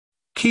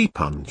Key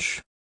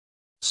punch.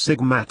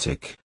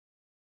 Sigmatic.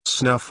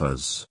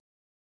 Snuffers.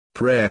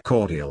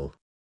 Precordial.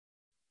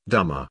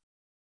 Dumber.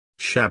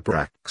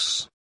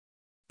 Shabrax.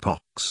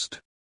 Poxed.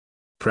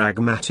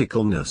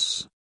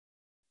 Pragmaticalness.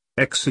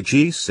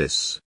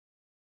 Exegesis.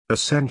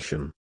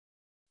 Ascension.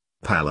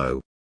 Palo.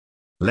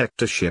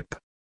 Lectorship.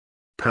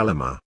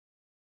 Palama.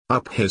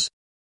 Up his.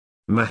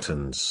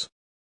 Matins.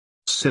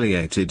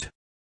 Ciliated.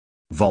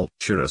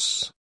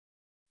 Vulturous.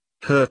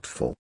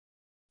 Hurtful.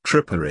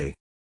 Trippery.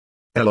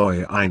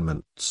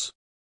 Eloi-ointments.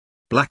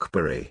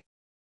 Blackberry.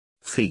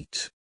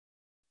 Feet.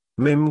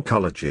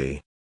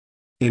 Mimcology.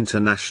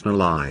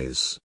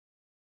 Internationalize.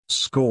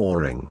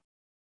 Scoring.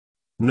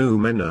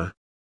 Noumena.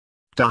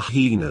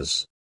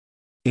 Dahinas.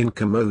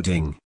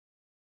 Incommoding.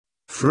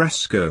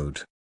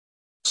 Frescoed.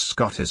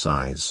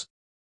 Scotticize.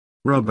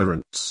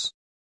 Rubberants.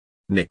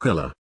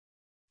 Nicola.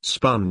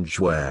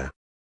 Spongeware.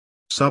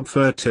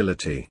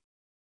 Subfertility.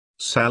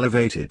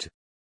 Salivated.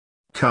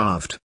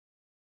 Carved.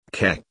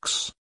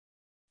 Kex.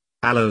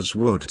 Aloes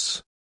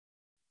woods.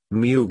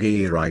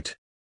 Mugierite.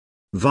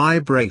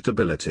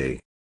 Vibratability.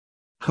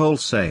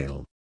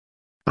 Wholesale.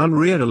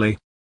 Unreally.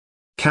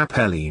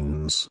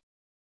 Capellines.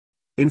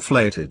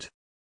 Inflated.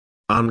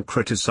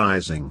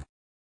 Uncriticizing.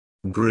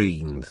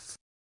 Greenth.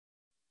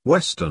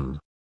 Western.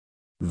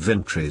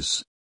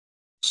 Vintries.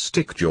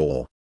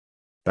 Stickjaw.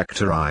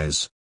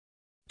 Bacterize.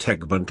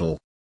 Tegmental.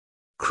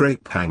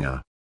 Crepe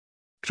hanger.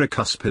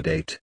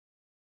 Tricuspidate.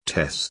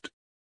 Test.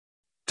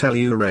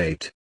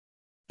 Tellurate.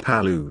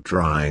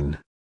 Paludrine.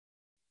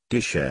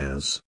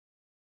 Dishares.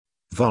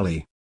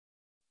 Volley.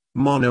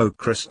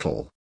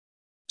 Monocrystal.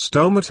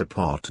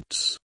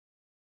 Stomatopods.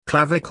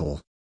 Clavicle.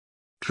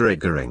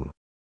 Triggering.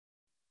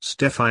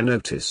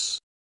 Stephanotis.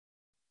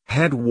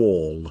 Head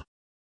wall.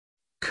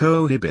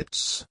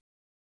 Cohibits.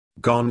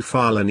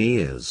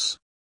 Gonfaloniers.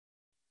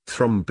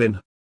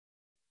 Thrombin.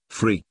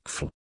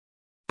 Freakful.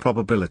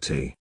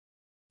 Probability.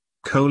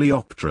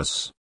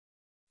 Coleopterous.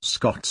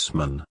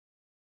 Scotsman.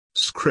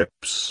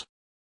 Scripps.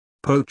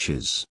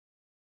 Poaches.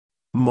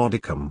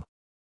 Modicum.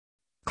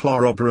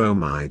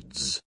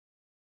 Chlorobromides.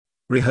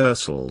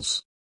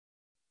 Rehearsals.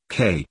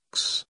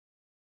 Cakes.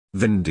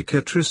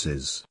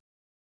 Vindicatrices.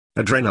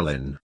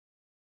 Adrenaline.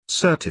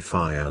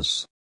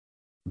 Certifiers.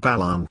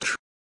 Ballantre.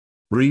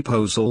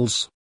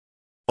 Reposals.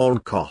 On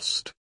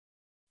cost.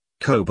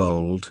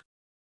 Kobold.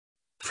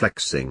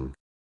 Flexing.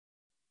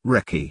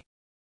 Recce.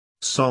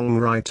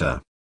 Songwriter.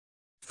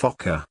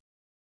 Fokker.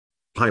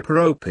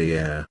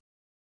 Hyperopia.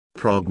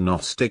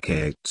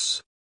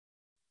 Prognosticates.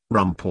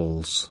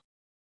 Rumples.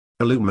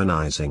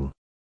 Illuminizing.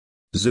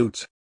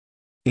 Zoot.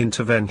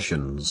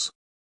 Interventions.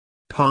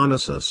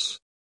 Parnassus.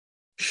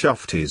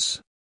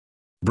 Shufties.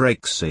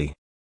 Breaksy.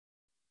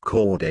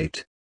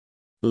 Chordate.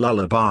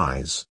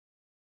 Lullabies.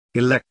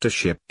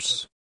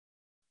 Electorships.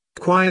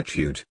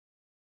 Quietude.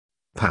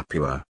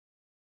 Papua.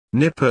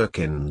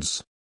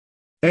 Nipperkins.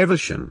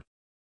 Eversion.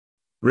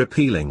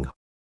 Repealing.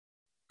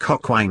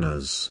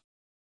 Cockwhiners.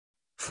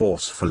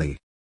 Forcefully.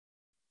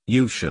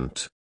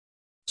 Ushant.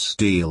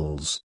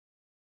 Steels.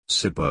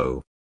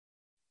 Cibbo.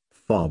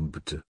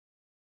 Fobbed.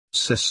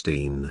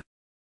 Cystine.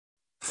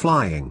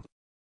 Flying.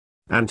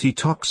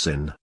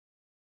 Antitoxin.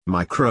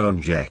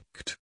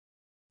 Microinject.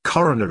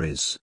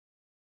 Coronaries.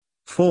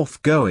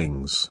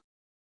 Forthgoings.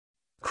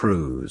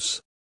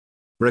 Cruise.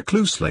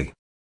 Reclusely.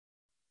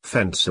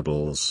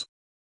 Fencibles.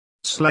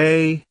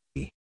 Slay.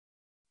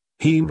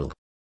 Hemel.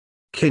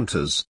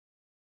 Quintas.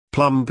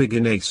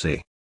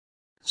 Plumbiginaceae.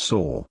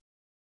 Saw.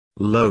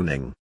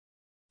 Loaning.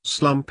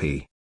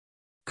 Slumpy.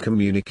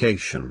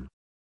 Communication.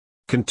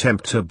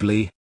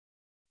 Contemptibly.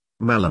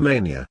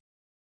 Melamania.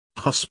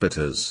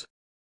 Hospiters.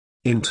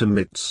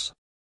 Intermits.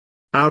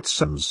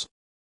 Outsomes.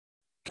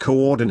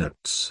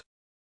 Coordinates.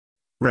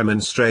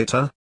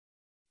 Remonstrator.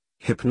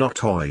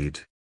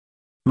 Hypnotoid.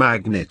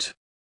 Magnet.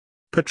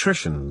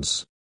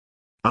 Patricians.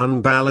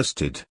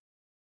 Unballasted.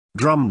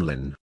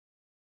 Drumlin.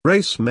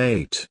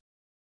 Racemate.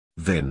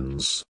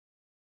 Vins.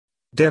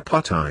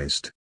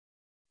 Deputized.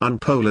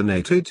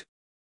 Unpollinated.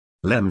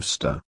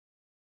 Lemster.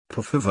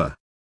 Puffiver.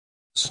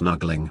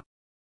 Snuggling.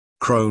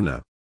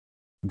 Krona.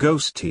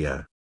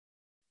 Ghostier.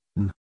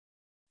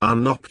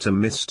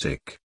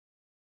 Unoptimistic.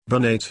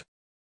 Bonate.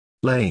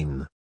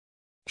 Lane.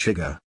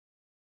 Chigger.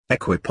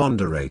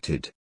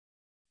 Equiponderated.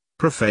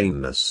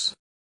 Profaneness.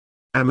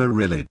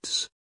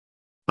 Amaryllids.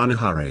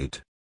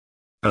 Unhurried.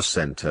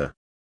 Assenter.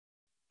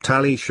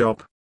 Tally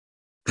shop.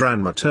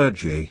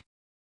 Dramaturgy.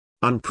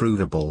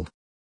 Unprovable.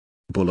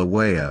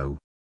 Bulawayo.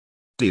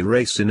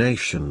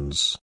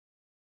 Deracinations.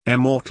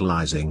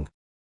 Immortalizing.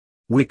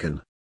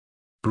 Wiccan.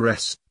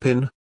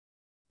 Breastpin.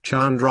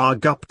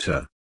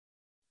 Chandragupta.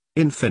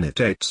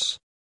 Infinitates.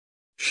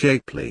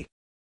 Shapely.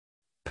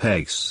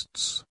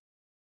 Pastes.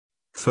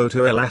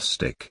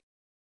 Photoelastic.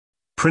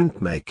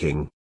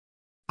 Printmaking.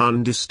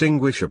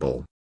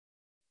 Undistinguishable.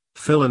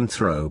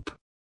 Philanthrope.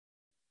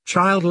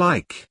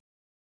 Childlike.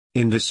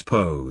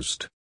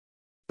 Indisposed.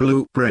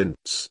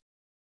 Blueprints.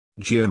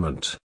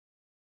 Geomant.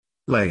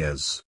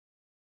 Layers.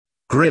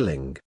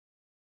 Grilling.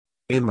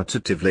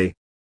 Imitatively.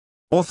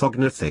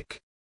 Orthognathic.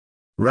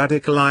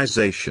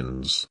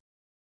 Radicalizations.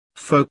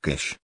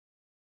 Folkish.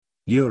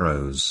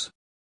 Euros.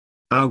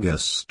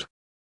 August.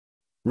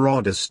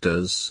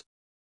 Rhodesters.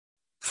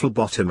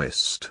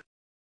 Phlebotomist.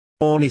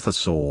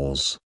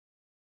 Ornithosaurs.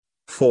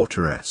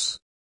 Fortress.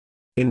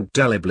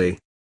 Indelibly.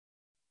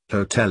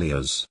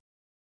 Hoteliers.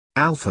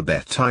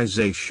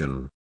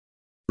 Alphabetization.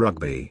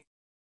 Rugby.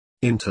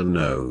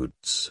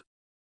 Internodes.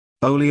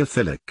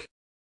 Oleophilic.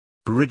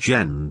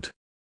 Bridgend.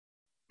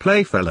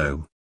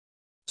 Playfellow.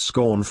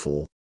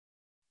 Scornful.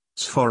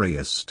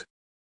 Sphoriest.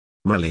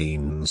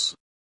 Malines.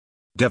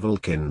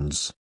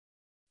 Devilkins.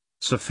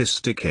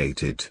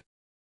 Sophisticated.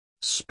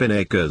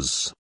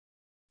 Spinakers.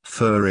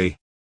 Furry.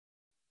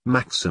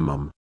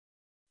 Maximum.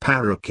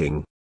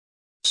 Parroting.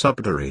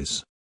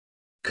 Subdaries.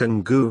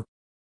 Kangoo.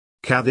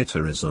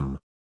 Catheterism.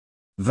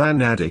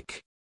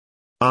 Vanadic.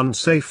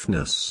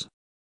 Unsafeness.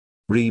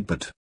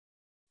 Rebut.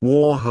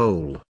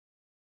 Warhole.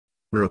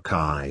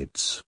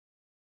 Rookides.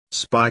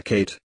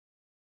 Spicate.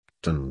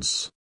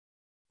 Tons.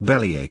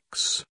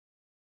 Bellyaches.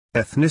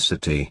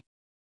 Ethnicity.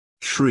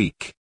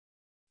 Shriek.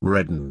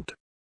 Reddened.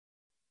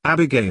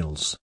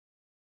 Abigails.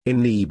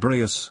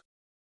 Inebrious.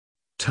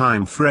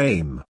 Time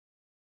frame.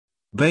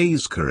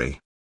 Bayscurry.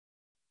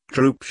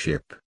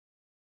 Troopship.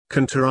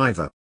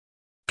 Contriver.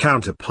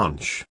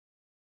 Counterpunch.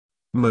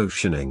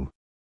 Motioning.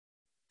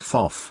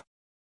 Foff.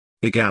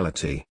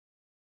 Egality.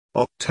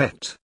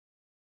 Octet.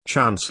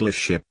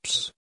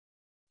 Chancellorships.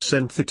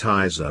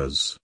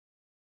 Synthetizers.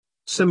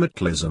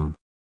 Symmetlism.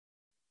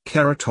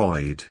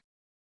 Keratoid.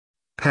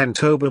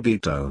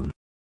 Pentobarbitone.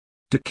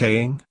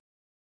 Decaying.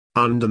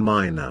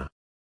 Underminer.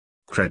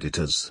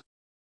 Creditors.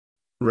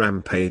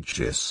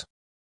 Rampages.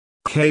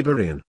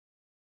 Caberian.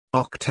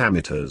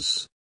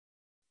 Octameters.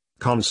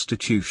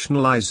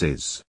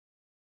 Constitutionalizes.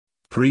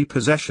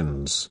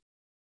 Prepossessions.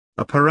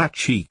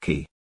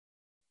 Apparatchiki.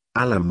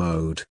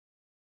 Alamode.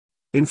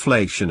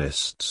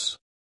 Inflationists.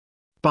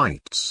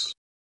 Bites.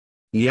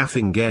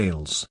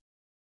 Yaffingales.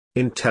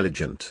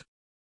 Intelligent.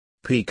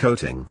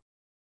 Peacoating.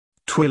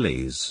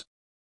 Twillies.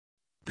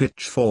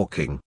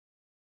 Pitchforking.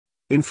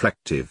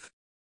 Inflective.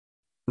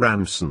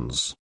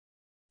 Ramsons.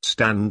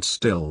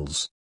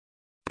 Standstills.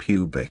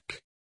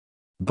 Pubic.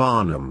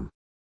 Barnum.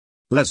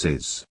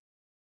 Leses.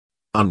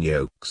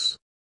 Unyokes.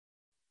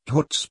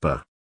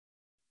 Chutzpah.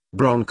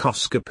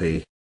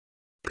 Bronchoscopy.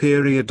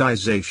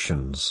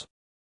 Periodizations.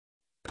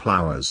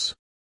 Plovers.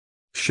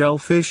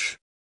 Shellfish.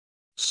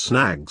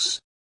 Snags.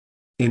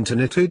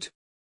 Interneted.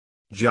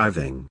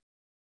 Jiving.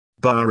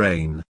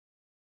 Bahrain.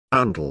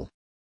 Undle.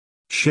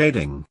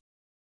 Shading.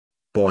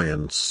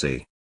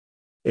 Buoyancy.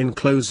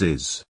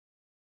 Encloses.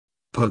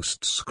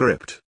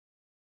 Postscript.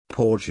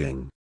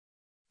 Porging.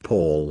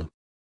 Paul.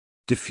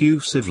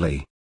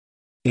 Diffusively.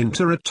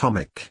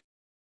 Interatomic.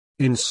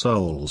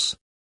 Insoles.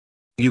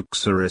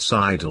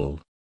 Euxoricidal.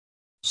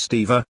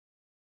 Steva.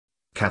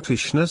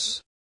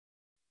 Catfishness.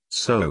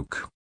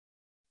 Soak.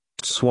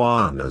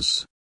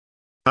 Tswanas.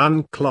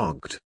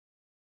 Unclogged.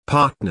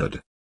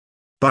 Partnered.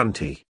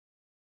 Bunty.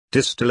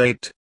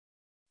 Distillate.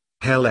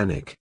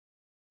 Hellenic.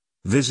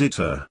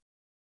 Visitor.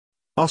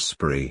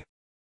 Osprey.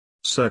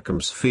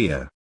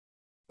 Circumsphere.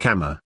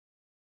 Cammer.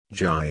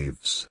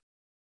 Jives.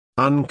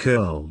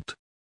 Uncurled.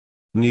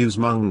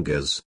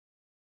 Newsmongers.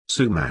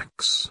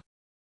 Sumacs.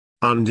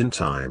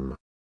 Undintime.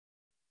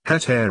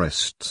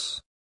 Heterists.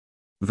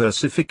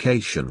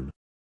 Versification.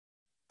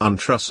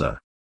 Untrusser.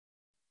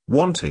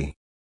 Wanty.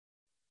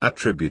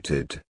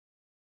 Attributed.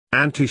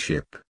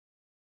 Antiship.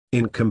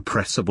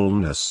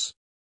 Incompressibleness.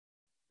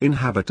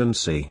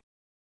 Inhabitancy.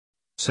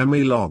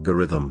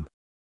 Semi-logarithm.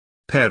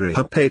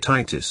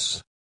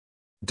 Perihepatitis.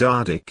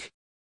 Dardic.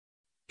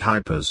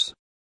 Hypers.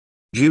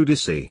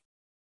 Judici.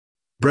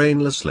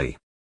 Brainlessly.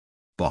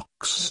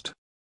 Boxed.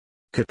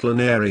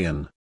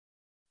 Kitlinarian.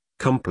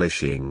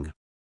 Accomplishing.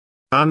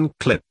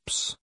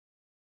 Unclips.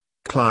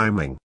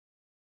 Climbing.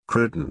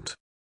 Crudent.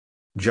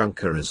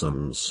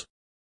 Junkerisms.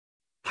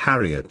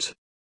 Harriet.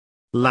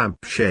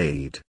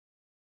 Lampshade.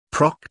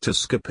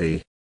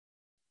 Proctoscopy.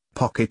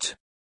 Pocket.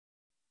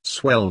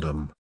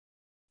 Swelldom.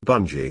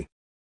 Bungee.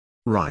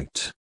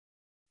 Right.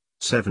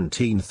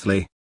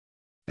 17thly.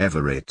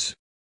 Everett.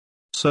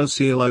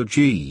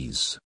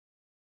 Sociologies.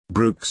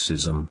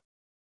 Bruxism.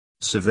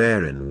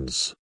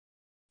 Severins.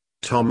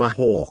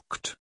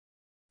 Tomahawked.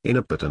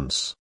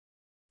 Inopotence.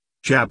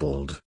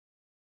 Jabbled.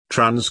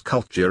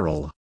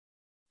 Transcultural.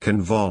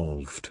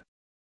 Convolved.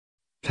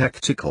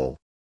 Tactical.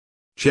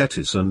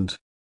 Jettisoned.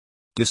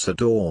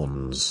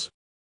 Disadorns.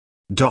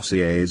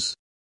 Dossiers.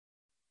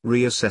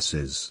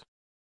 Reassesses.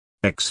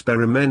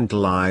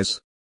 Experimentalize.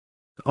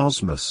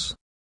 Osmos.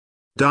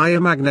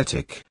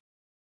 Diamagnetic.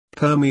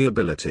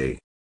 Permeability.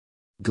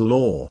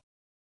 Glaw.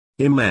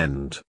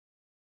 Emend.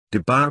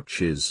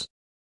 Debauches.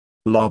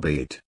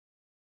 Lobbied.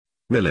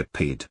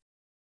 Millipede.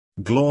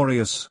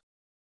 Glorious.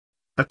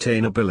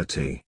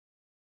 Attainability.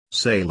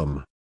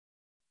 Salem.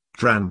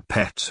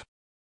 Trampet.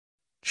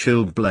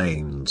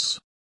 Chilblains.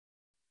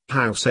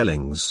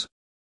 Housellings.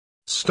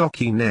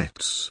 Stocky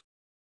nets.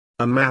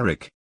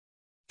 Amaric.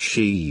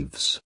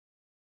 Sheaves.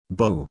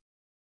 Bow.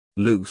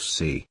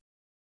 Lucy.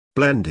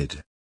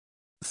 Blended.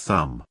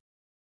 thumb.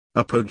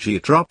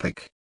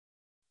 Apogeotropic.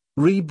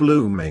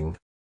 Reblooming.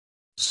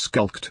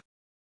 Skulked.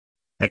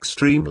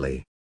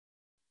 Extremely.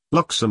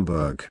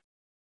 Luxembourg.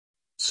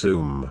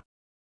 Zoom.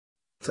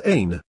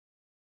 Thane.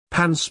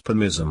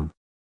 Panspermism.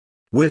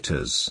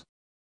 Witters.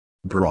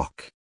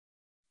 Brock.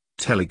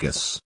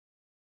 Telegus.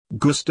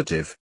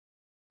 Gustative.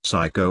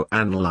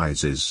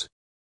 Psychoanalyzes.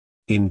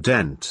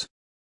 Indent.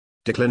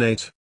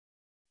 Declinate.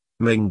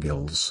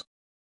 Mingles.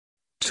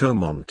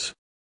 Tumult.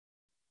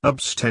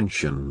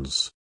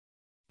 Abstentions.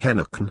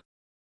 Henequen.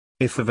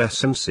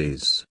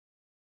 Effervescences.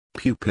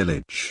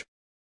 Pupillage.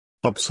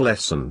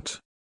 Obsolescent.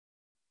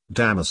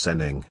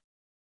 Damascening.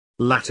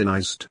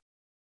 Latinized.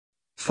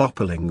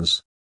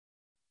 Foppelings.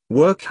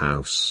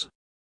 Workhouse.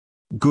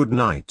 Good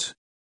night.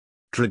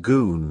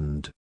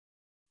 Dragooned.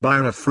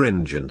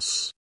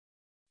 Birefringence.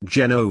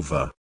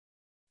 Genova.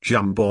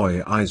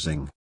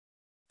 Jumboizing.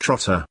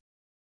 Trotter.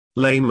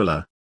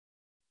 Lameler.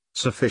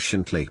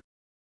 Sufficiently.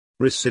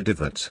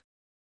 Recidivate.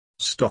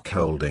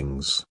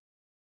 Stockholdings.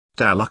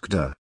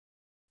 Dalukda.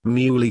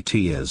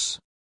 Muleteers.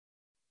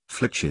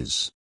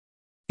 Flitches.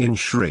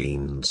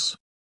 Insurines.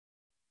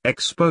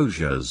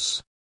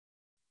 Exposures.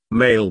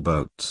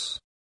 Mailboats.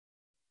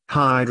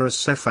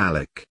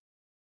 Hydrocephalic.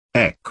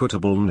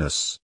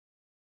 Equitableness.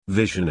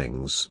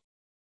 Visionings.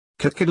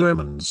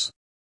 Catechumen's.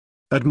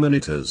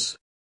 Admonitors.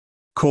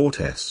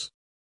 Cortes.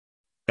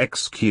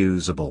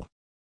 Excusable.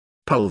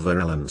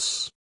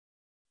 Pulverulence.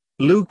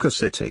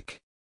 Leucocytic.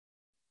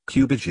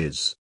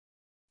 Cubages.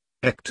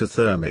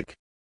 Ectothermic.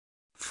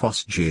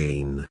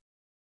 Phosgene.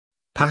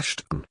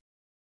 Pashton.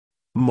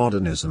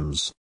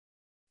 Modernisms.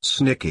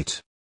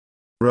 Snicket.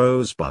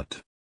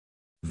 Rosebud.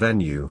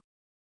 Venue.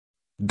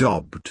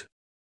 Dobbed.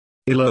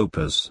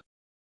 Elopers.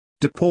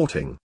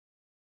 Deporting.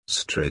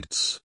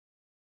 Strids.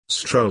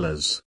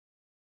 Strollers.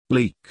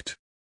 Leaked.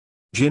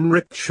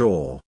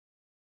 Jinrickshaw.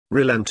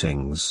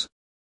 Relentings.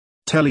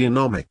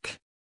 Teleonomic.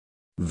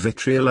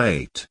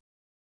 Vitriolate.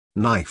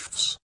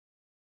 Knifes.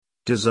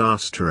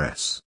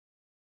 Disastrous.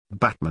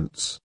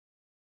 Batments.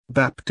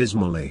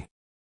 Baptismally.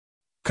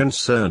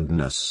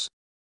 Concernedness.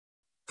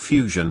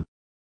 Fusion.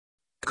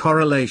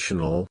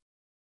 Correlational.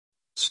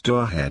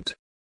 Storehead.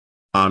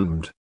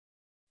 Armed.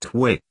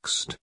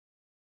 Twixt.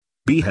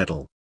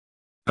 Beheadle.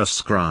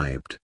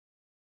 Ascribed.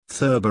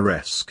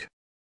 Thurberesque.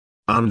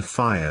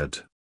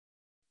 Unfired.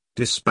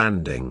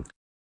 Disbanding.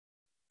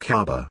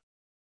 Cabba.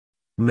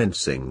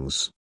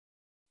 Mincings.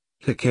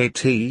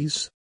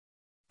 Hecates.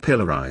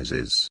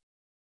 Pillarizes.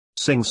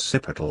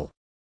 Sincipitable.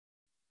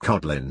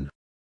 Codlin.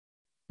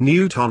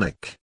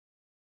 Newtonic.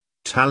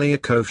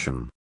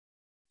 Taliocotion.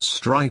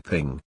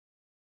 Striping.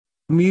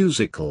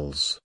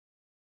 Musicals.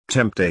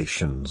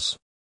 Temptations.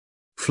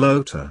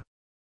 Floater.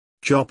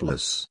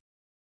 Jobless.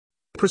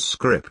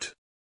 Prescript.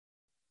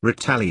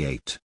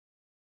 Retaliate.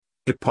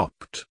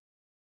 Epopt.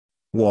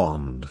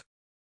 Wand.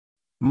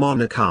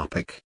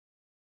 Monocarpic.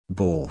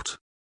 Bought.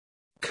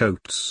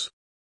 Coats.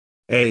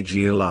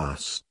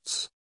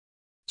 Agiolasts.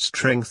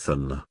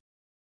 Strengthen.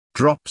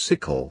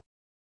 Dropsicle.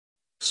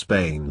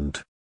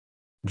 Spaned.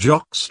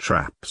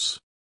 Jockstraps.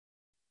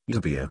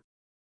 Dubia.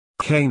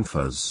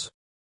 Canefers.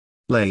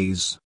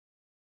 Lays.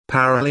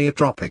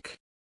 Paraleotropic.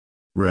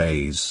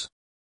 Rays.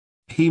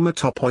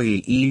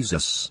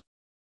 Hematopoiesis.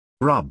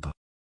 Rub.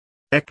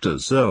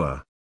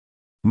 Ectozoa.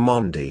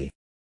 Mondi.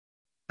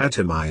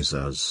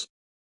 Atomizers.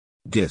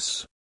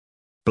 Dis.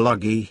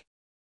 Bluggy.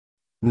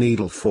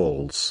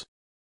 Needlefalls.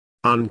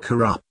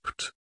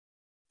 Uncorrupt.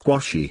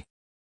 Quashy.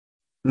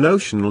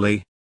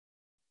 Notionally.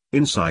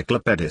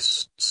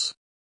 Encyclopedists.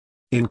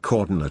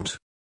 Incoordinate.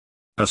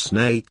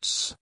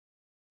 Asnates.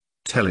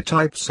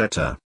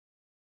 Teletypesetter.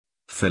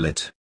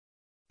 Fillet.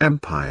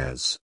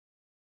 Empires.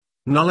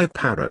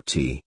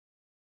 Nulliparity.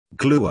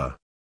 Glua.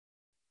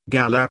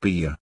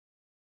 Galapia.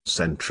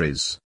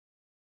 Sentries.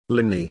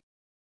 Linny.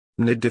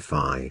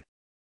 Nidify.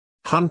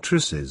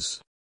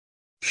 Huntresses.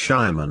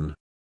 Shyman.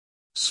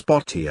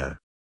 Spottier.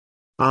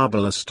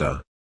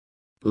 Arbalister.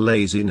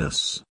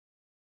 Laziness.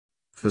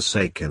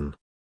 Forsaken.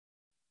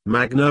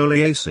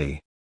 Magnoliaceae.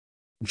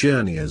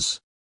 Journeyers.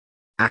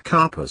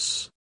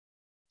 Acarpus.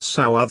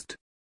 Southed.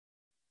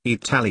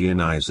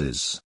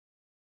 Italianizes.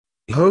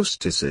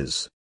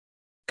 Hostesses.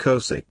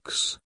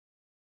 Cossacks.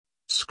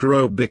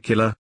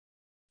 Scrobicular.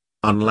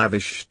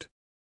 Unlavished.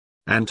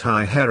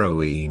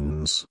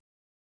 Anti-heroines.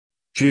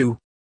 Jew.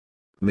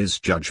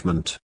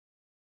 Misjudgment.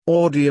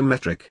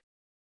 Audiometric.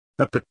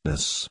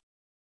 Aptness.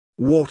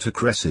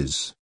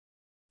 Watercresses.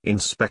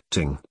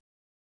 Inspecting.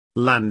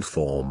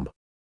 Landform.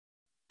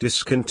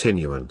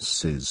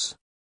 Discontinuances.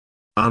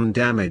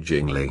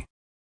 Undamagingly.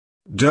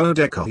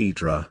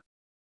 Dodecahedra.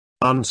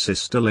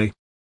 Unsystole.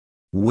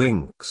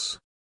 Winks.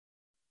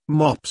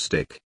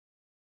 Mopstick.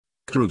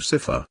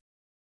 Crucifer.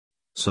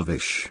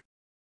 Savish.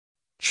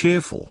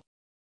 Cheerful.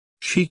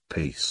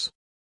 Sheetpiece.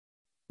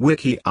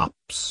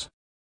 Wiki-ups.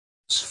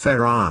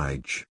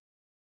 Spherige.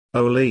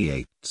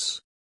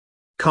 Oleates.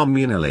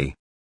 Communally.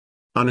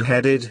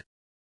 Unheaded.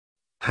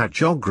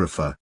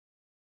 Hagiographer.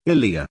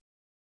 Ilia.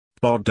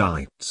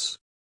 Bodites.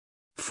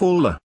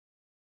 Fuller.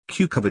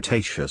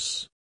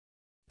 Cucurbitaceous.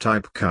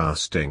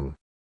 typecasting,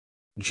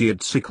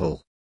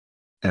 geodesical,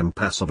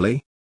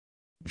 impassively,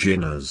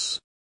 ginners,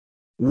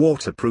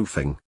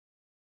 waterproofing,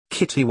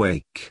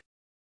 kittiwake,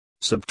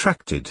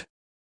 subtracted,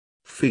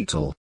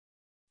 fetal,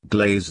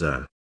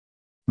 glazer,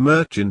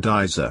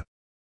 merchandiser,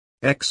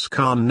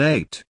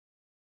 excarnate,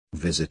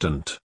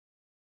 visitant,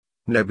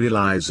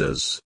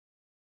 nebulizers,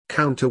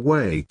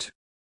 counterweight,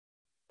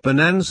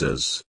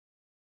 bonanzas,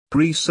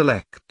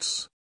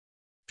 pre-selects,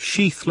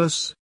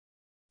 sheathless,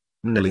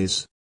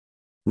 nillies,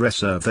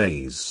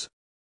 reserves,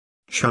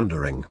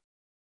 chundering,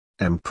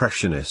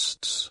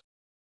 impressionists,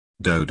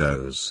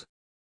 dodos,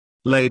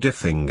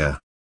 ladyfinger,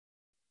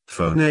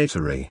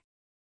 phonatory,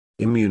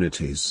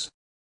 immunities,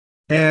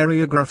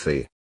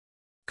 areography,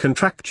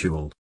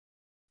 contractual,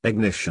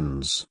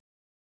 ignitions,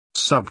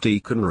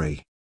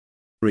 subdeaconry,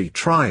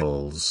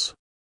 retrials,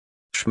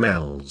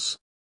 schmells,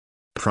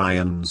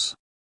 prions,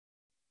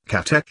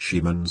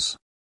 catechumens,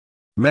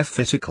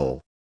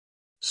 mephitical,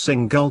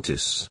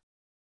 singultus,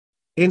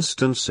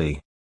 instancy,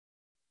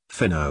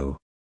 finno,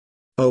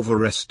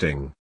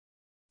 overresting,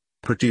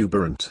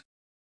 protuberant,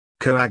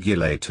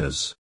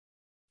 coagulators,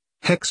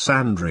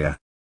 hexandria,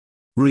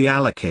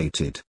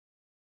 reallocated,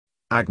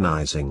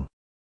 agonizing,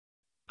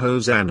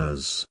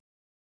 hosannas,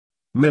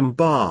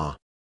 mimbar,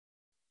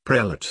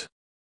 prelate,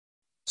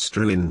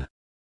 struin,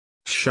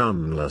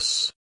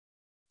 shunless,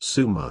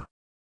 summa,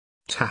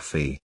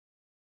 taffy,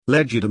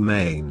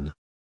 legerdemain,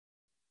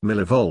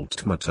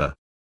 millivoltmeter,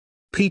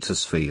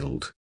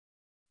 Petersfield,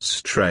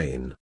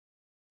 strain,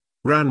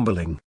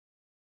 rambling,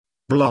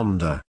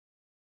 blonder,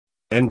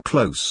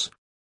 enclose,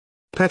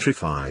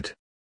 petrified,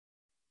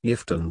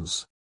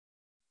 yiftons,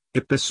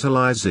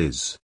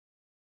 epistolizes,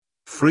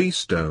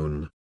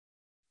 freestone,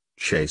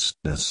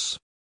 chasteness,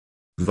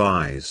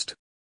 vised,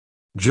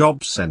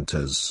 job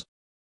centers,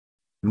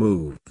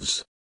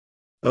 moves,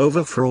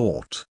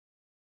 overfraught,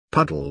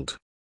 puddled,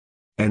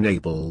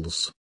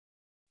 enables,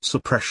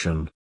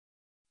 suppression,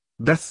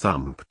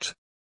 bethumped,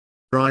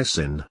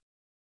 ricin,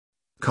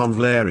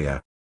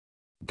 convalia,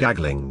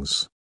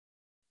 gagglings,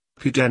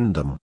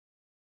 pudendum,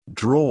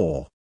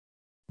 draw,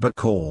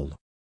 bacal,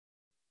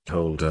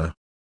 holder,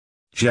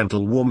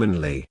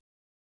 gentlewomanly,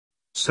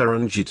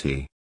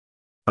 serengeti,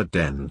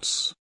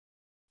 addense,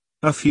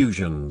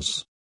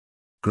 effusions,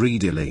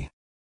 greedily,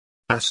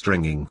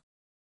 astringing,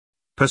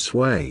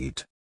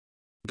 persuade,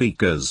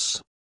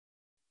 beakers,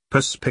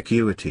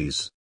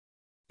 perspicuities,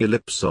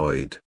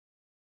 ellipsoid,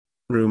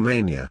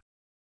 Romania,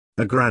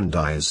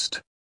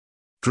 aggrandized,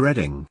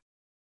 dreading,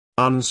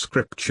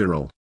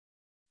 unscriptural,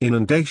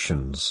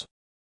 inundations,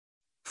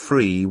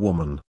 free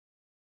woman,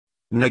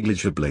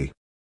 negligibly,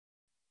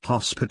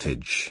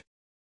 hospitage,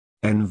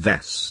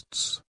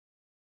 invests,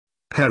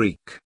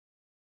 perique,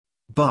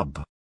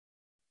 bub,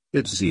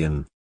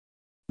 Itzian,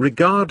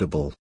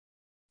 regardable,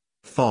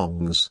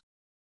 thongs,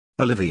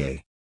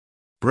 Olivier,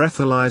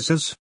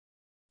 breathalyzers,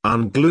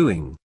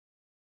 ungluing,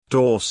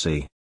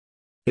 Dorsey,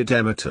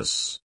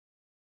 edematous,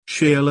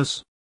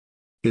 shearless,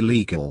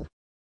 illegal,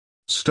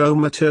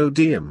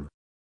 stomatodium,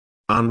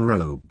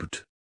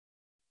 unrobed,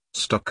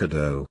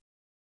 stucado,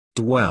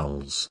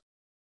 dwells,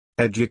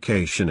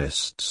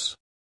 educationists,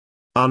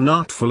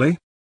 unartfully,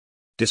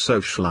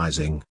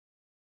 desocializing,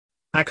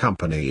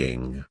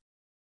 accompanying,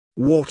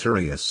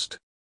 wateriest,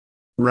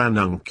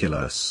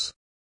 ranunculus,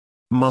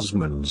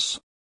 musmons,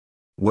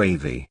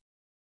 wavy,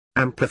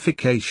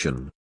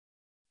 amplification,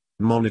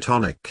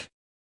 monotonic,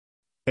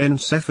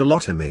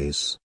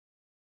 encephalotomies,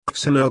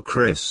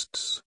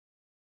 xenochrists,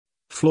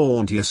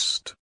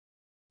 flauntiest,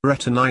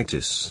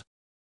 retinitis,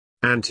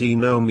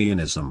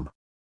 antinomianism,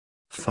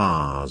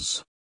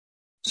 farce,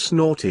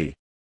 snorty,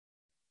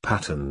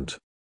 patterned,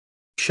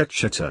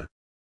 chitchata,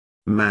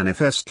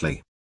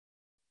 manifestly,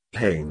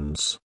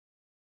 Haynes,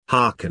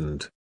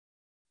 hearkened,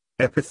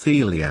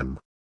 epithelium,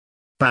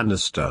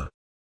 banister,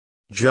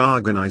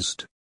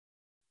 jargonized,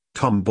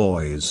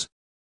 tomboys,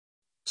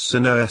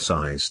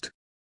 synericized,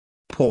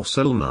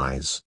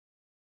 porcelainize,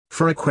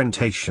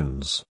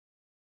 frequentations,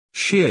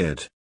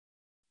 sheared,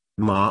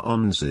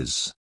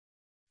 maonzes,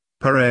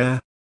 parere,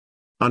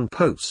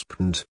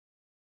 unpostponed,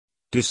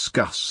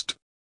 disgust,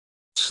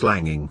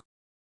 slanging,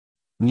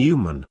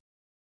 Newman,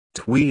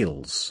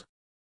 tweels,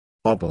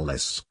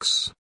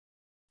 obelisks,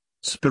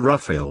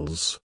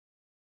 spirophils,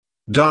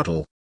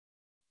 dawdle,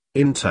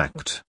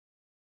 intact,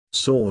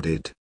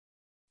 sordid,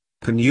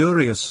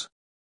 penurious,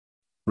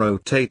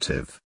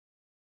 rotative,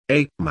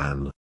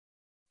 ape-man,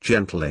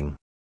 gentling,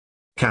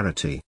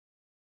 carroty,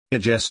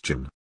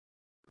 digestion,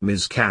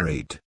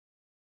 miscarried,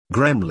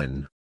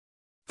 gremlin,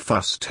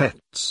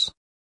 fustets,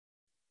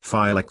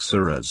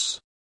 phylexeras,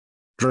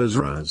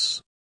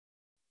 droseras,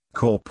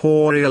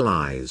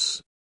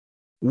 corporealize,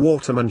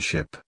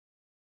 watermanship,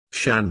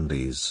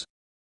 shandies,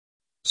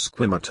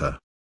 squimata,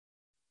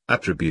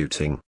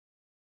 attributing,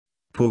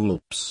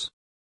 pulps,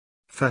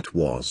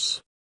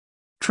 fatwas,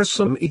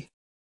 trisomy,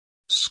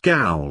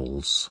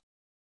 scowls,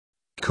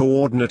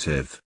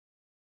 coordinative,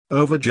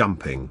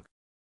 overjumping,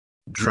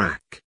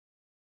 drac,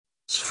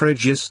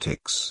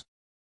 sphragistix,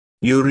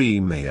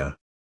 uremia,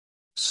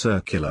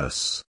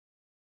 circulus,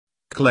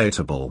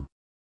 collatable,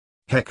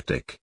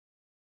 hectic,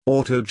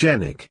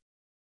 autogenic,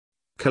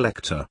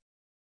 collector,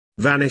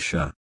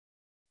 vanisher,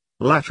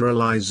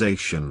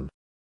 lateralization,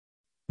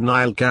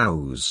 Nile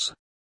Gauss,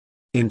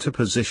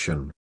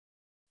 interposition,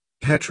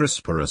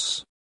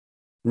 heterosporous,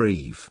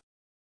 reeve,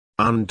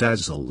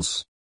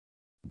 undazzles,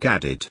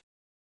 gadded,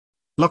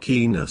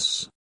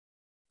 luckiness,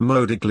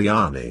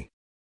 Modigliani,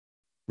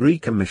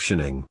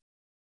 recommissioning,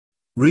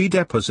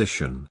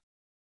 redeposition,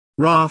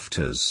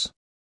 rafters,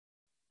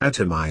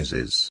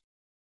 atomizes,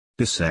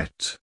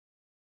 beset,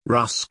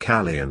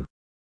 Ruscallion,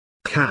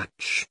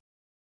 catch,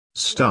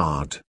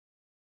 starred,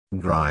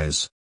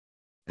 grise,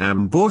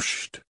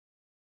 ambushed,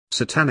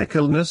 satanic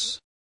illness,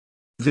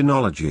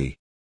 venology,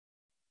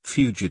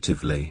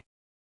 fugitively,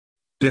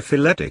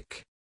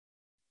 diphyletic,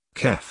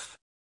 kef,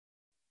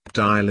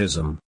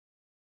 ptylism,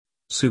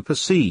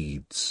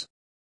 supersedes,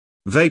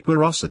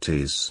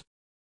 vaporosities,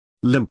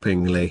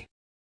 limpingly,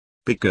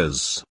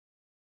 because,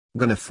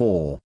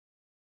 gonophore,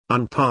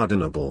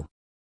 unpardonable,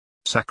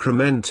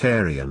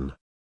 sacramentarian,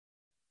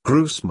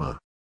 grusma,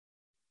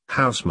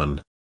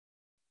 houseman,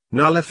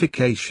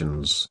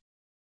 nullifications,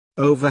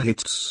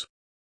 overhits,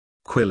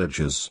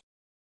 quillages,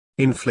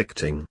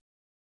 inflicting,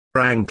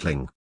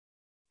 wrangling,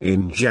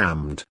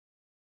 injammed,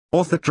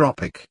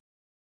 orthotropic,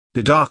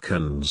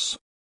 didarchans,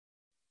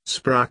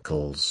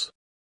 sprackles,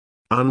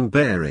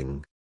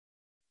 unbearing,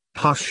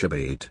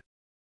 hushabed,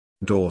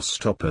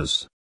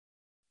 doorstoppers,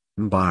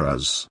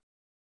 mbaras,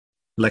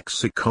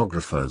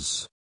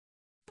 lexicographers,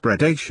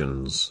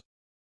 predations,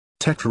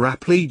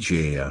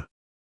 tetraplegia,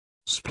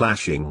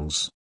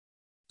 splashings,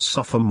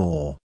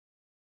 sophomore,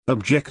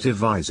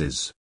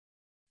 objectivizes,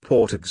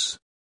 portags,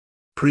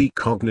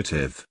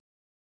 precognitive,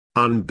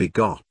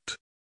 unbegot,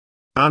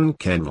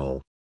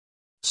 unkennel,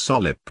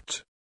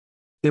 solipt,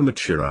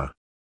 immatura,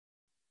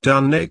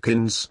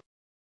 dunnakins,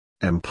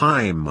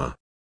 empima,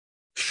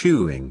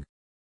 shoeing,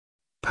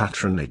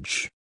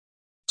 patronage,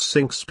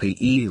 synxpe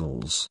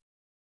eels,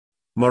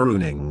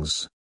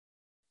 maroonings,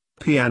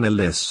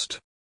 pianolist,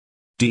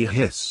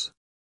 dehiss,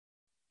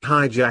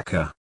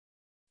 hijacker,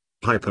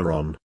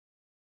 hyperon,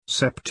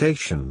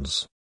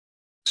 septations,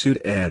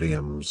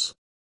 pseudariums,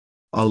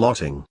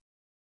 allotting,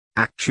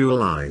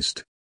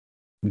 actualized,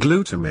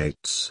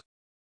 glutamates,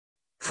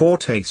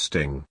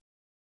 foretasting,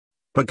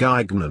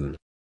 begagnon,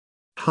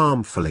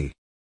 harmfully,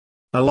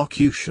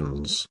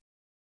 allocutions,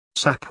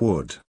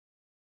 sapwood,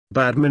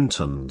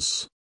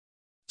 badmintons,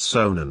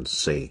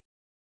 sonancy,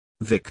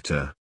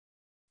 victor,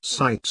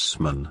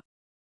 sightsman,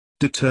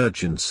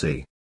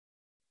 detergency,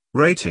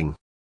 rating,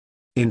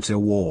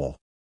 interwar,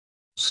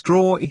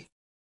 strawy,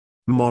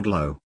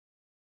 modlo,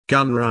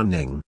 gun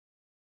running,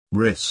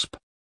 risp,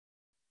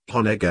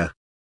 honega,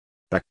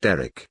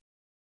 bacteric,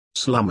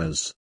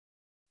 slummers,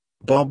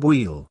 bob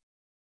wheel,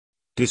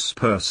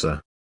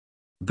 disperser,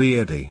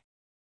 beardy,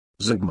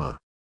 zigma,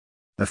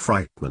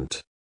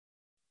 affrightment,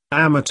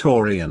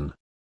 amatorian,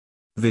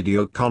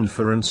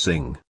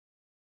 videoconferencing,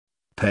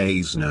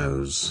 pays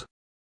nose,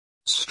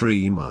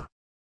 streamer,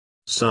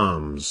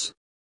 psalms,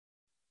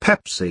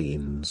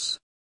 pepsines,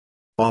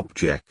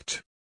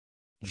 object,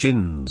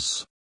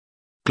 gins,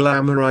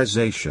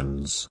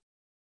 glamorizations,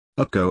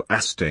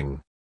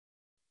 echoasting,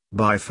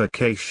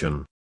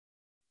 bifurcation,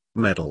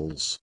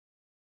 medals,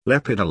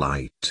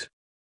 lepidolite,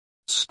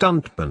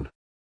 stuntman,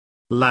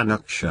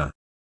 Lanarkshire,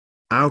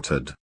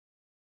 outed,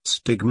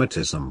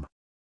 stigmatism,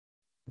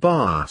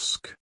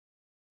 Basque,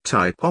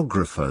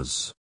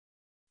 typographers,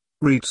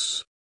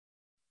 reeds,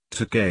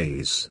 to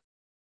gaze,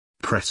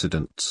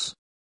 precedents,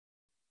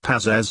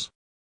 pazes,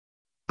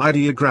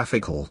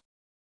 ideographical,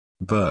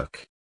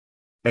 Burke,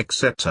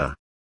 etc.,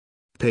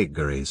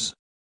 piggeries,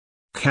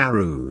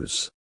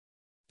 caroos,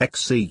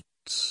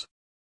 exceeds,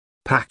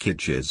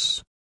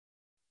 packages,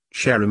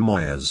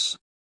 cherimoyas,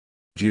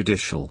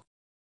 judicial,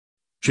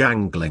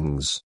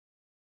 janglings,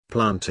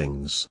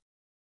 plantings,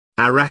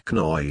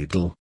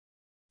 arachnoidal,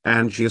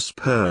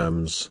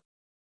 angiosperms,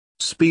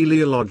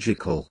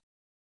 speleological,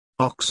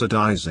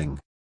 oxidizing,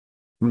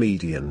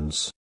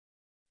 medians,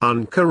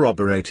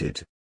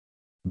 uncorroborated,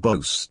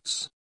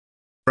 boasts,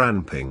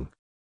 ramping,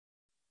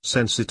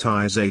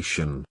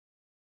 sensitization,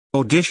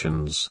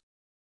 auditions,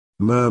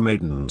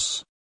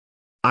 mermaidens,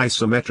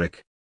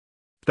 isometric,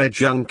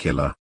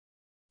 peduncular,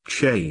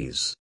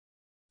 chaise,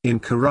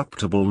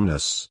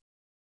 incorruptibleness,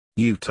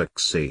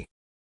 eutoxy,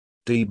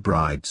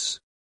 debrides,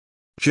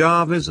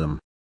 Jarvism,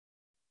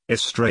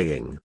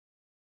 estraying,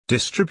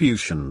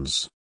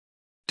 distributions,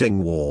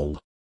 dingwall,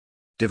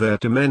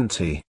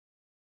 divertimenti,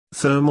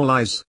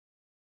 thermalize,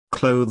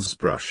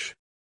 clothesbrush,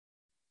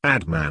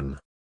 adman,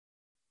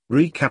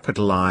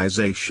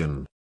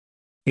 recapitalization,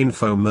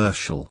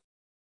 infomercial,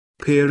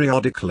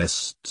 periodic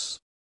lists,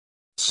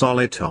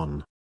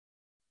 soliton,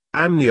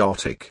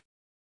 amniotic,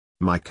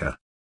 mica,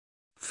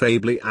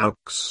 fably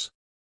aux,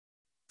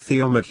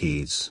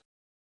 theomaches,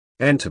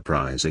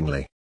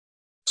 enterprisingly,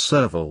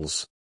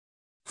 servals,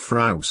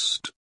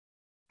 frowst,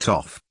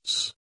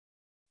 tofts,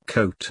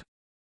 coat,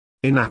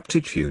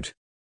 inaptitude,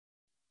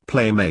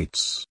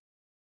 playmates,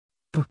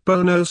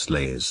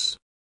 bonosleys,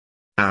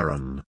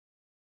 Aaron,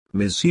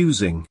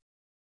 misusing,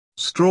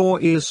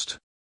 strawest,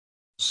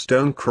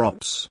 stone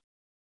crops,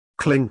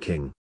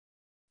 clinking,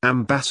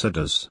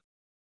 ambassadors,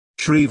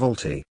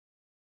 shrievalty,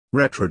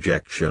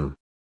 retrojection,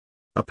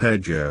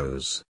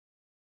 arpeggios,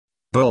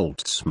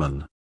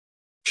 boltzmann,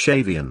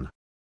 Shavian,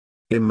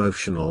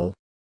 emotional,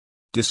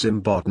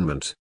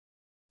 disembodiment,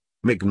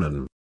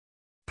 mignon,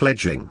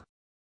 pledging,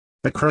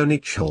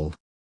 acronychal,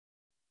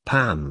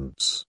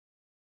 pans,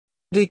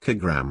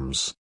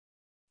 decograms,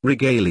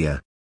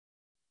 regalia,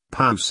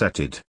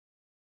 pausetted,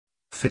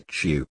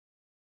 fichu,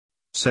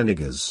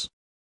 senegas,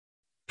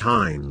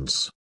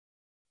 hinds,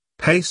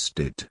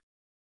 pasted,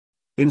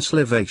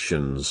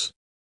 inslivations,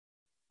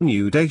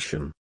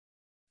 nudation,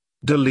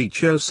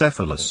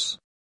 dolichocephalus,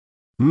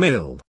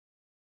 mill,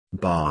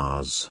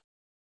 bars,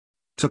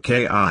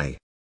 Tokay,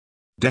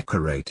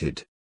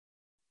 decorated,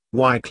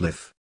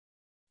 Wycliffe,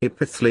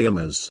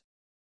 epitheliomas,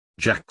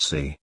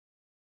 Jaxie,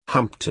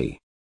 Humpty,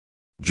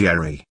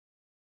 Jerry,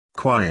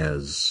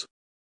 choirs,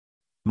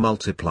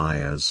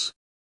 multipliers,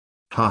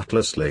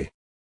 heartlessly,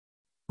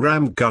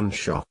 ram gun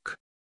shock,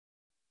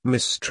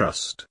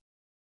 mistrust,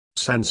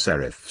 sans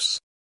serifs,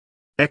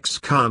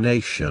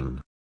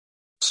 excarnation,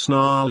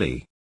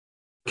 snarly,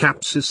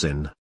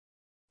 capsicin,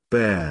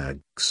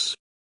 bags,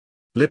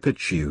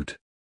 lipitude,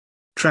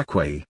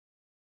 trackway,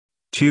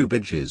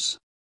 tubages,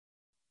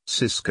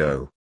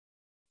 Cisco,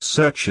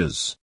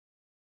 searchers,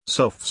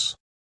 softs,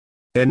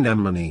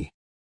 anemone,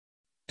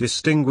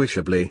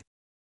 distinguishably,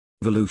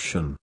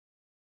 Volution,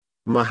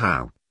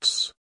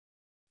 mahouts,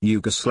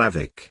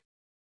 Yugoslavic,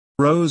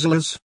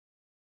 rosellas,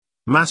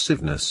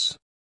 massiveness,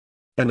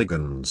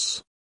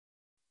 enigans,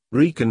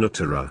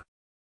 reconnoitera,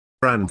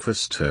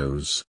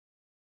 ranfastos,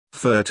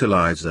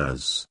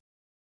 fertilizers,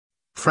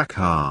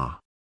 fracas,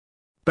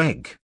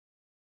 beg,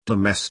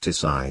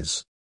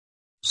 domesticize,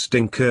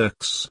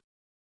 stinkirks,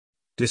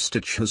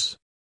 distiches,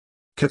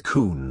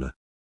 cocoon,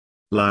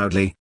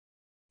 loudly,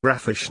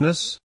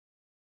 raffishness,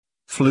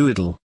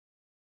 fluidal,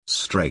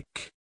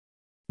 strake,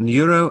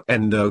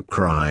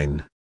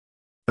 neuroendocrine,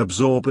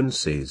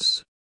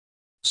 absorbencies,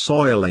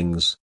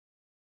 soilings,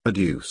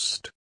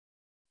 adduced,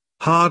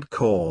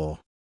 hardcore,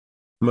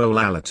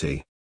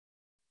 molality,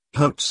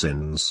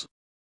 hoaxins,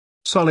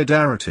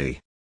 solidarity,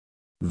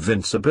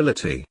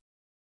 vincibility,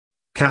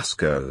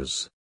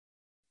 cascos,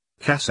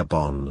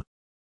 cassabon,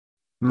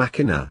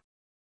 machina,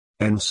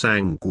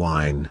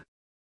 ensanguine,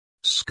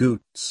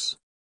 scoots,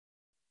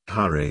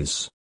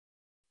 hurries,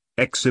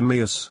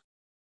 eximius,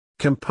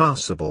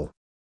 compassible,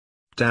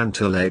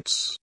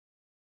 dantalates,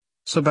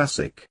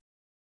 sabassic,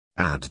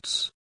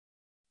 ads,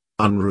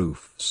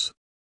 unroofs,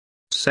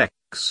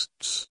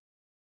 sexts,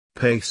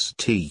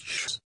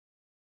 pastiches,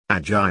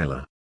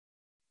 agiler,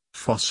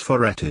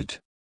 phosphoretted,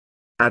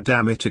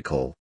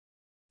 adamitical,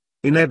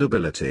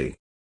 inedibility,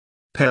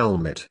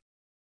 pelmet,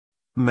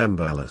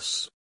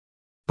 memberless,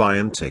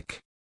 biontic,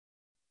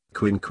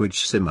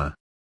 quinquagesima,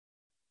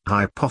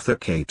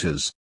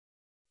 hypothecators,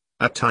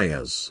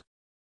 attires,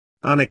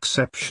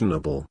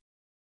 unexceptionable,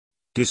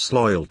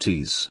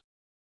 disloyalties,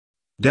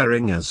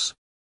 derringers,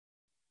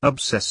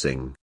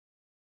 obsessing,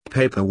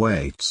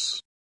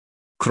 paperweights,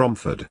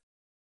 Cromford,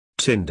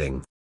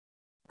 tinding,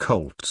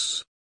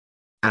 colts,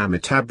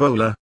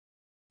 amitabola,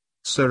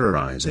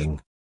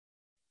 satirizing,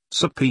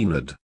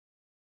 subpoenaed,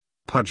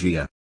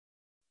 pudgia,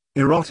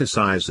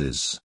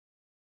 eroticizes,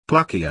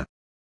 pluckia,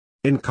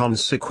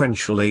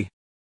 inconsequentially,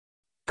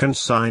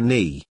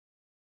 consignee,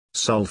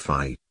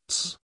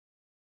 sulfites,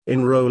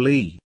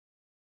 enrollee,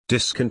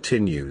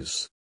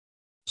 discontinues,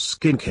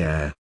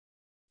 skincare,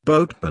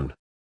 boatman,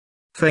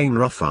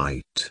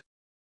 phanerophyte,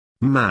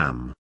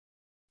 mam,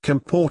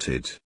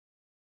 comported,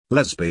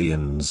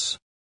 lesbians,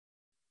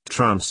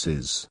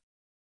 trances,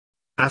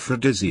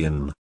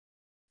 aphrodisian,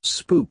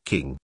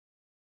 spooking,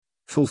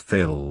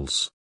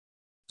 fulfills,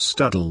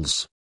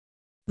 studdles,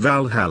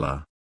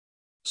 Valhalla,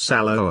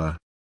 Saloa,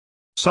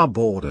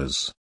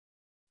 suborders,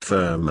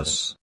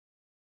 firmus,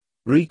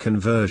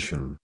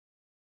 reconversion,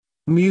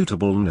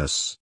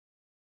 mutableness,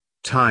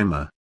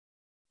 timer,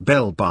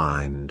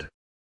 bellbind,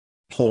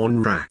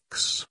 horn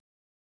racks,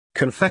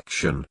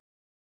 confection,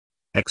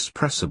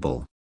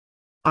 expressible,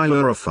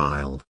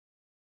 iorophile,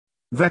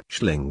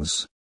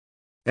 vetchlings,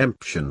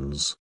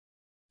 emptions,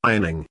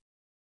 ironing,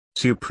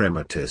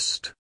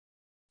 suprematist,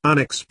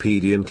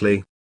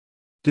 unexpediently,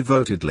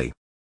 devotedly,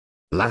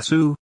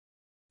 lasso,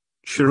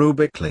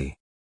 cherubically,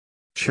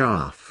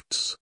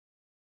 shafts,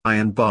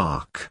 iron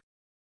bark,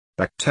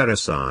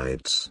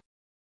 bactericides,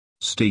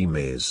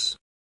 steamies,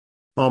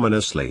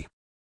 ominously,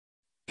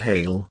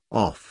 hail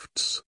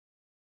ofts,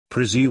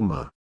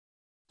 presumer,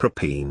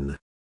 propine,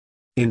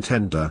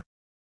 intender,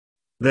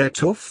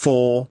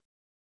 theretofore,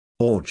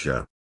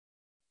 orger,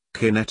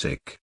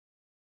 kinetic,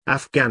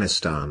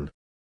 Afghanistan,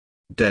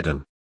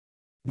 deaden,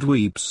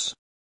 dweebs,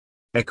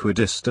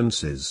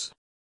 equidistances,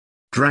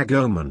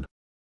 dragoman,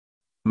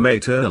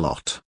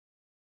 materlot,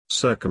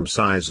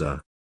 circumciser,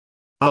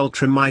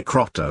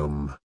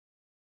 ultramicrotome,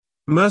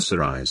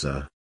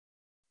 mercerizer,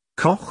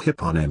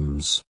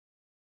 Koch-hyponyms,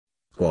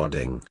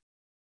 wadding,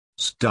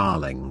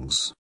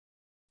 starlings,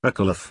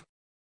 acolaph,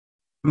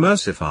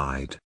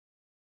 mercified,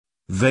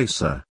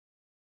 Vasa,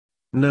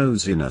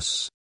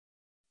 nosiness,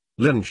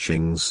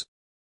 lynchings,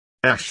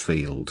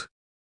 Ashfield,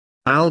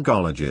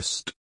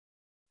 algologist,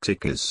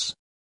 tickers,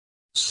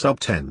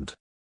 subtend,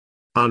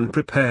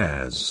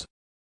 unprepares,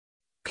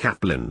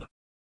 Kaplan,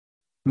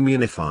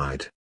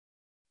 munified,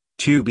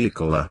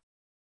 tubercular,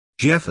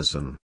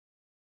 Jefferson,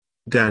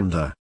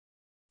 dander,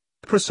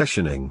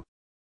 processioning,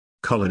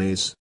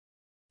 colonies,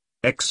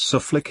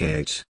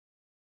 exsufflicate,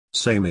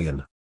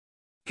 Samian,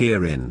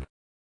 herein,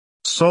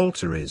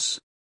 salteries,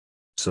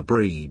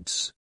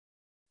 subreeds,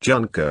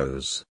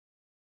 juncos,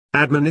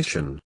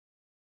 admonition,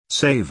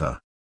 savor,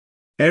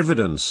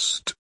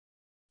 evidenced,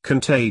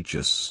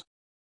 contagious,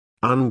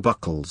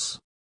 unbuckles,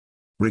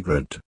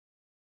 regret,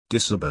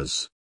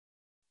 disabers,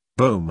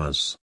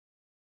 bomas,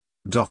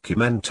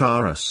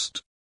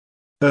 documentarist,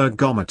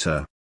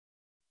 ergometer,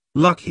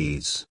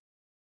 luckies,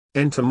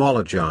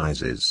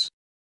 entomologizes,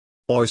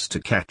 oyster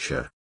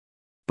catcher,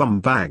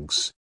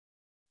 bumbags,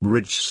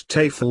 bridge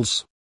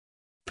stafels,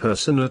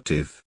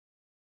 personative,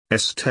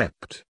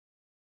 estept,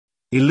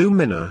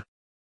 illumina,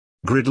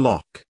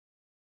 gridlock,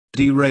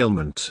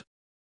 derailment,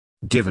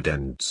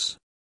 dividends,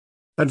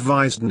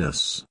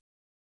 advisedness,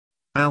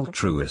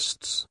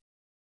 altruists,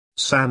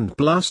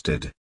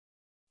 sandblasted,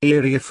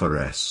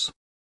 aeriferous,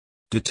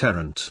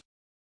 deterrent,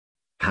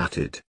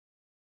 hatted,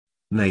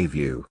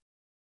 naview,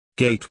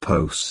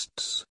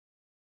 gateposts,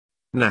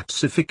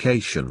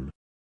 nazification,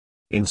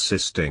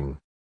 insisting,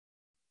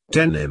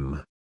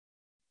 denim,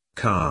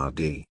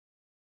 cardi,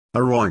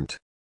 aroint,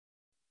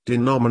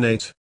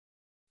 denominate,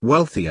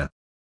 wealthier,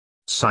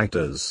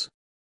 citers,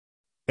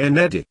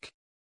 enedic,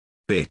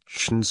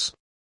 bitchins,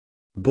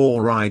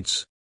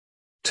 borides,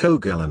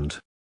 togeland,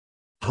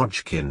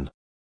 hodgkin,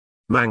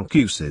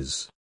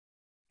 mancuses,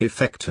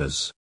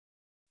 effectors,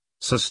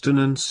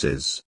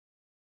 sustenances,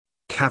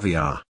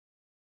 caviar,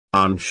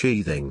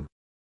 unsheathing,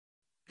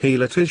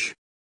 helatish,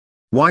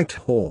 white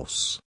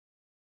horse,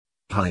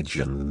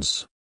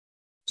 hygiens,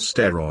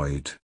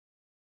 steroid,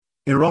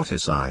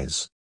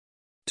 eroticize,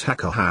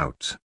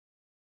 tacohout,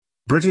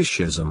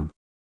 Britishism,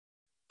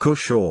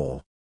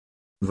 Cushaw,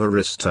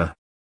 varista,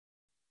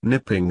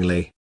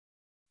 nippingly,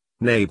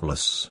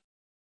 nablus,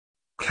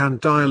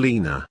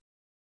 candialina,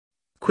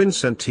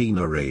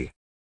 quincentenary,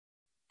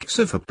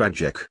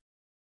 xiphopagic,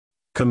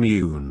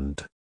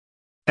 communed,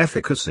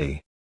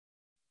 efficacy,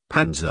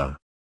 panzer,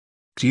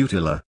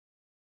 tutelar,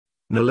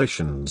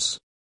 nolitions,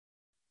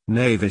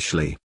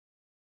 knavishly,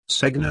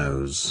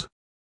 segnos,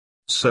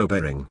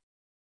 sobering,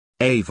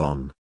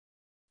 avon,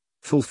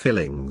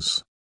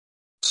 fulfillings,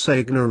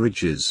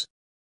 segnorages,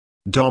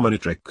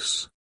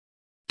 dominatrix,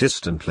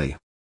 distantly,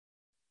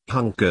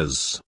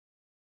 hunkers,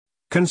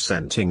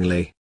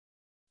 consentingly,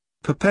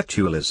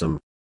 perpetualism,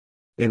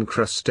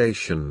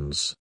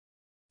 incrustations,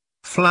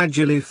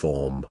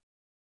 flagelliform,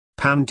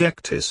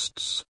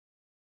 pandectists,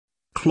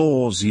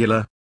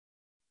 clausula,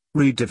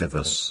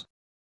 redivivus,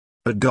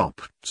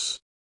 adopts,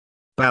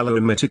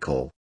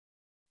 ballomitical,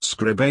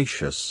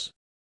 scribaceous,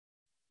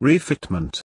 refitment,